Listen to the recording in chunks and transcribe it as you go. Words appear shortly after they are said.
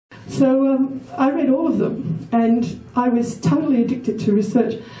So I read all of them, and I was totally addicted to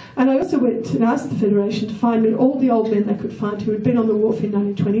research. And I also went and asked the Federation to find me all the old men they could find who had been on the wharf in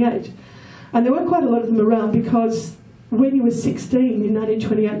 1928. And there were quite a lot of them around, because when you were 16 in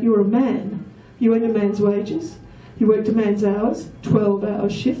 1928, you were a man. You earned a man's wages, you worked a man's hours, 12-hour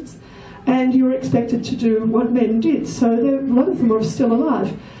shifts, and you were expected to do what men did. So a lot of them were still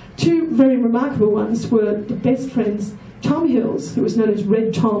alive. Two very remarkable ones were the best friends, Tom Hills, who was known as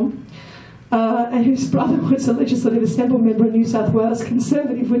Red Tom, and whose brother was a Legislative Assembly member in New South Wales,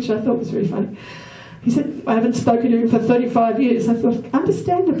 Conservative, which I thought was very funny. He said, I haven't spoken to him for 35 years. I thought,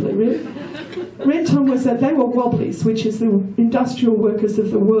 understandably, really. Red Tom was that they were wobblies, which is the industrial workers of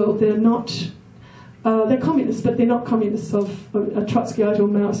the world. They're not, they're communists, but they're not communists of a Trotskyite or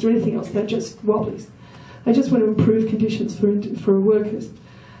Maoist or anything else. They're just wobblies. They just want to improve conditions for workers.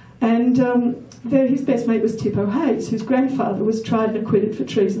 And his best mate was Tippo Hayes, whose grandfather was tried and acquitted for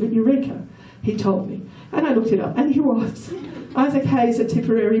treason at Eureka, he told me. And I looked it up, and he was. Isaac Hayes, a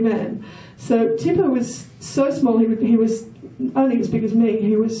Tipperary man. So Tippo was so small, he was only as big as me.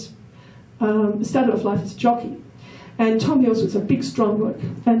 He was started off life as a jockey. And Tom Hills was a big, strong bloke.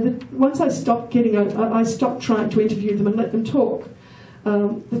 And once I stopped I stopped trying to interview them and let them talk.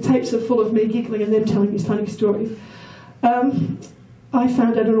 The tapes are full of me giggling and them telling me funny stories. I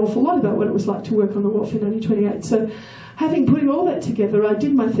found out an awful lot about what it was like to work on the wharf in 1928. So having put all that together, I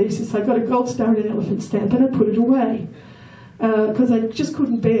did my thesis. I got a gold star and an elephant stamp, and I put it away because I just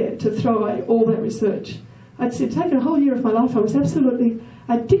couldn't bear to throw away all that research. I'd taken a whole year of my life. I was absolutely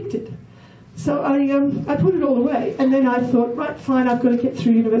addicted. So I put it all away, and then I thought, right, fine, I've got to get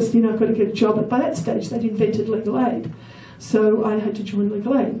through university and I've got to get a job. But by that stage, they'd invented legal aid. So I had to join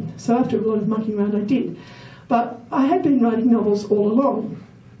legal aid. So after a lot of mucking around, I did. But I had been writing novels all along.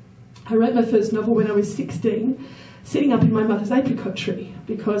 I wrote my first novel when I was 16, sitting up in my mother's apricot tree,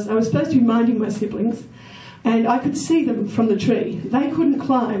 because I was supposed to be minding my siblings, and I could see them from the tree. They couldn't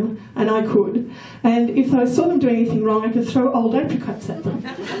climb, and I could. And if I saw them doing anything wrong, I could throw old apricots at them.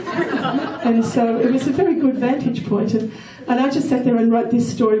 And so it was a very good vantage point. And I just sat there and wrote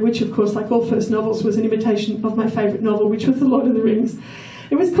this story, which, of course, like all first novels, was an imitation of my favourite novel, which was The Lord of the Rings.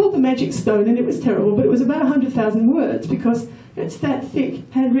 It was called The Magic Stone, and it was terrible, but it was about 100,000 words, because it's that thick,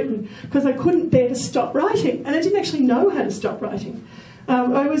 handwritten, because I couldn't bear to stop writing, and I didn't actually know how to stop writing.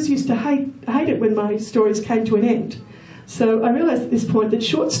 I always used to hate it when my stories came to an end. So I realised at this point that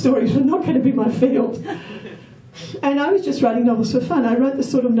short stories were not going to be my field. And I was just writing novels for fun. I wrote the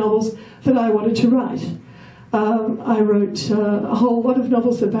sort of novels that I wanted to write. I wrote a whole lot of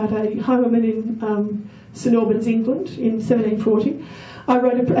novels about a highwayman in St Albans, England, in 1740. I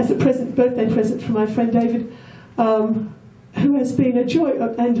wrote it as a birthday present for my friend David, who has been a joy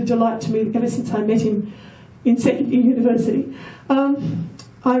and a delight to me ever since I met him in second year university.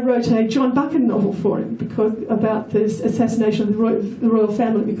 I wrote a John Buchan novel for him about the assassination of the royal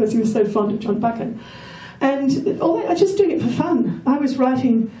family, because he was so fond of John Buchan. And I was just doing it for fun. I was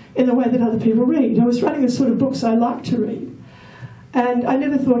writing in the way that other people read. I was writing the sort of books I like to read. And I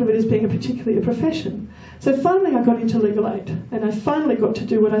never thought of it as being particularly a profession. So finally I got into legal aid, and I finally got to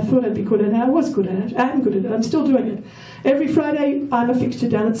do what I thought I'd be good at, and I was good at it. I am good at it. I'm still doing it. Every Friday I'm a fixture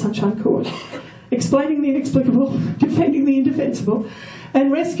down at Sunshine Court, explaining the inexplicable, defending the indefensible,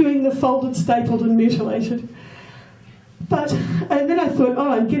 and rescuing the folded, stapled and mutilated. And then I thought, oh,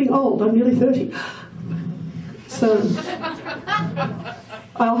 I'm getting old. I'm nearly 30. So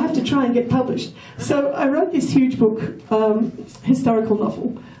I'll have to try and get published. So I wrote this huge book, historical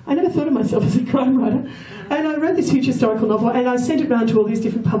novel. I never thought of myself as a crime writer. And I wrote this huge historical novel, and I sent it around to all these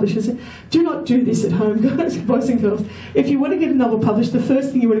different publishers. Do not do this at home, boys and girls. If you want to get a novel published, the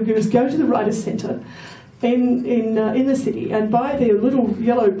first thing you want to do is go to the Writers' Centre in the city and buy their little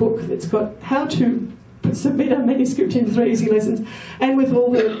yellow book that's got how to submit a manuscript in 3 easy lessons, and with all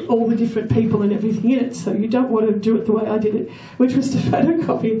the different people and everything in it. So you don't want to do it the way I did it, which was to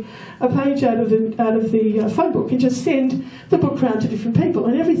photocopy a page out of the phone book and just send the book round to different people.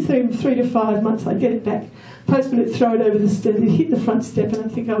 And every 3 to 5 months I'd get it back, postman would throw it over the step, it'd hit the front step, and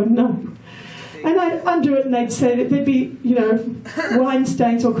I'd think, oh no. And I'd undo it, and they'd say that there'd be, wine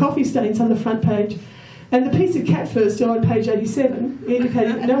stains or coffee stains on the front page, and the piece of cat fur still on page 87,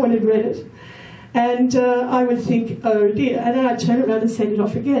 indicating no one had read it. And I would think, oh dear, and then I'd turn it around and send it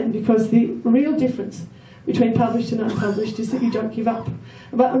off again, because the real difference between published and unpublished is that you don't give up.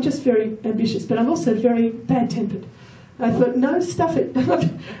 But I'm just very ambitious, but I'm also very bad-tempered. I thought, no, stuff it.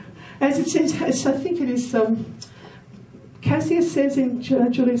 As it says, as I think it is, Cassius says in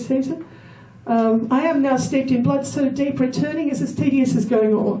Julius Caesar, I am now steeped in blood so deep, returning is as tedious as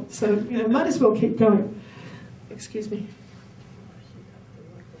going on. So, might as well keep going. Excuse me.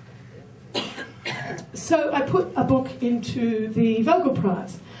 So I put a book into the Vogel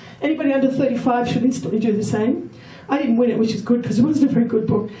Prize. Anybody under 35 should instantly do the same. I didn't win it, which is good because it wasn't a very good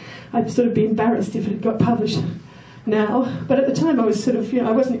book. I'd sort of be embarrassed if it had got published now. But at the time I was sort of,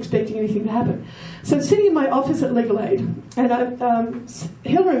 I wasn't expecting anything to happen. So sitting in my office at Legal Aid, and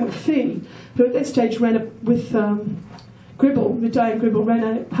Hilary McPhee, who at that stage ran with Gribble, the Diane Gribble, ran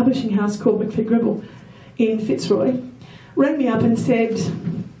a publishing house called McPhee Gribble in Fitzroy, rang me up and said,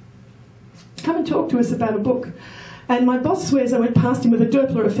 come and talk to us about a book. And my boss swears I went past him with a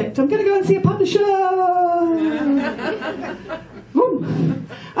Doppler effect. I'm going to go and see a publisher! Boom.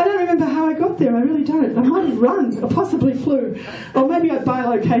 I don't remember how I got there, I really don't. I might have run, or possibly flew, or maybe I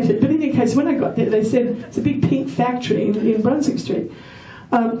bilocated. But in any case, when I got there, they said, it's a big pink factory in Brunswick Street,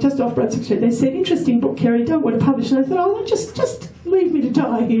 just off Brunswick Street. They said, interesting book, Kerry, don't want to publish. And I thought, oh, just leave me to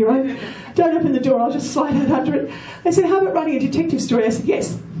die here. Don't open the door, I'll just slide out under it. They said, how about writing a detective story? I said,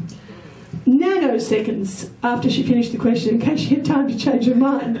 yes. Nanoseconds after she finished the question, in case she had time to change her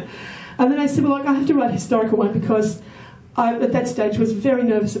mind. And then I said, well, I have to write a historical one because I, at that stage, was very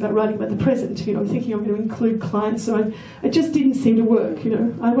nervous about writing about the present, thinking I'm going to include clients, so it just didn't seem to work,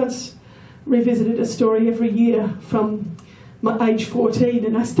 I once revisited a story every year from my age 14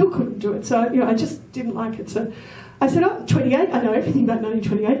 and I still couldn't do it, so, I just didn't like it. So I said, oh, 28, I know everything about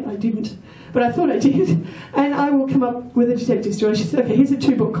 1928, I didn't, but I thought I did, and I will come up with a detective story. She said, okay, here's a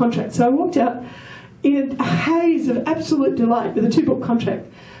 2-book contract. So I walked out in a haze of absolute delight with a 2-book contract,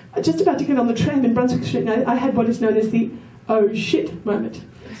 just about to get on the tram in Brunswick Street, and I had what is known as the oh shit moment,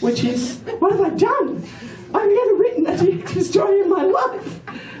 which is, what have I done? I've never written a detective story in my life.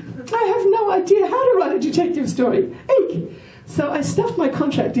 I have no idea how to write a detective story. Eek! So I stuffed my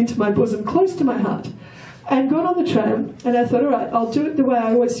contract into my bosom, close to my heart, and got on the tram, and I thought, all right, I'll do it the way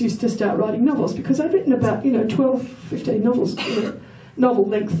I always used to start writing novels, because I'd written about, 12, 15 novels,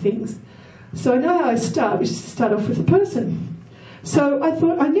 novel-length things. So I know how I start, which is to start off with a person. So I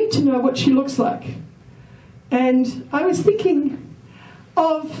thought, I need to know what she looks like. And I was thinking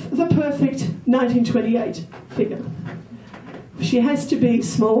of the perfect 1928 figure. She has to be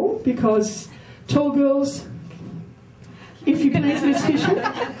small, because tall girls, if you please, Miss Fisher,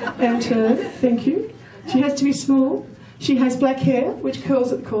 and thank you. She has to be small. She has black hair, which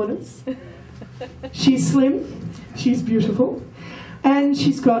curls at the corners. She's slim. She's beautiful. And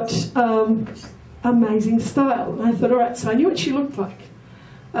she's got amazing style. And I thought, all right, so I knew what she looked like.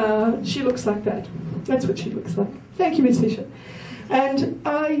 She looks like that. That's what she looks like. Thank you, Miss Fisher. And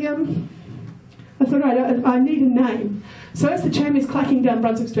I thought, right, I need a name. So as the tram is clacking down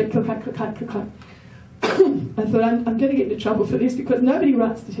Brunswick Street, click, clack, click, clack, click, clack, I thought, I'm going to get into trouble for this because nobody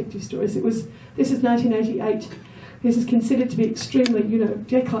writes detective stories. This is 1988. This is considered to be extremely,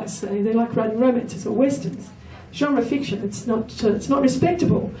 déclassé. They like writing romances or westerns. Genre fiction, it's not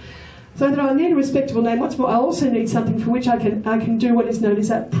respectable. So I thought, I need a respectable name. What's more, I also need something for which I can do what is known as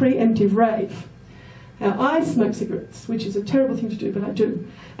a preemptive rave. Now, I smoke cigarettes, which is a terrible thing to do, but I do.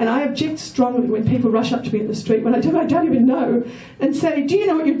 And I object strongly when people rush up to me in the street when I don't even know, and say, do you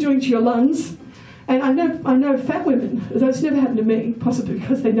know what you're doing to your lungs? And I know fat women, though it's never happened to me, possibly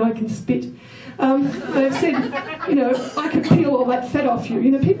because they know I can spit. They've said, I could peel all that fat off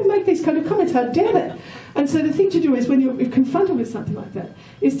you. People make these kind of comments, how dare they? And so the thing to do is, when you're confronted with something like that,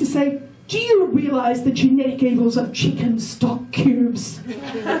 is to say, do you realise the genetic evils of chicken stock cubes?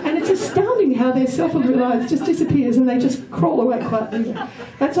 And it's astounding how their self-reliance just disappears and they just crawl away quietly.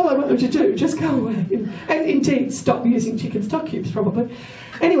 That's all I want them to do, just go away. And indeed, stop using chicken stock cubes, probably.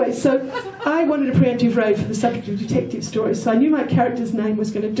 Anyway, so I wanted a preemptive rave for the subject of detective stories, so I knew my character's name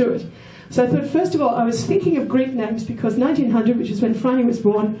was going to do it. So I thought, first of all, I was thinking of Greek names because 1900, which is when Franny was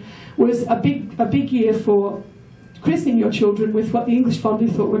born, was a big year for christening your children with what the English fondly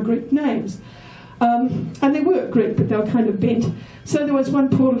thought were Greek names. And they were Greek, but they were kind of bent. So there was one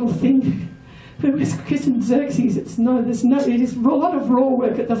poor little thing who was christened Xerxes. It is a lot of raw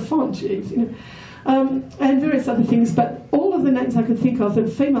work at the font, geez, and various other things. But all of the names I could think of, the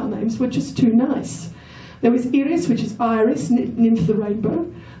female names, were just too nice. There was Iris, which is Iris, nymph of the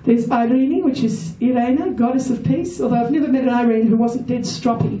rainbow. There's Irene, which is Irena, goddess of peace, although I've never met an Irene who wasn't dead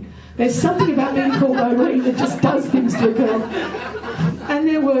stroppy. There's something about being called Irene that just does things to a girl. And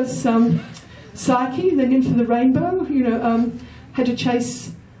there was Psyche, the nymph of the rainbow, had to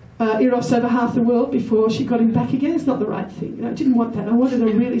chase Eros over half the world before she got him back again. It's not the right thing. I didn't want that. I wanted a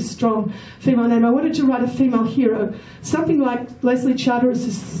really strong female name. I wanted to write a female hero, something like Leslie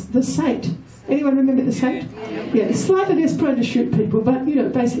Charteris' The Saint. Anyone remember The Saint? Yeah, slightly less prone to shoot people, but,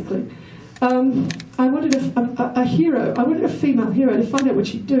 basically. I wanted a hero. I wanted a female hero to find out what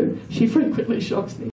she'd do. She frequently shocks me.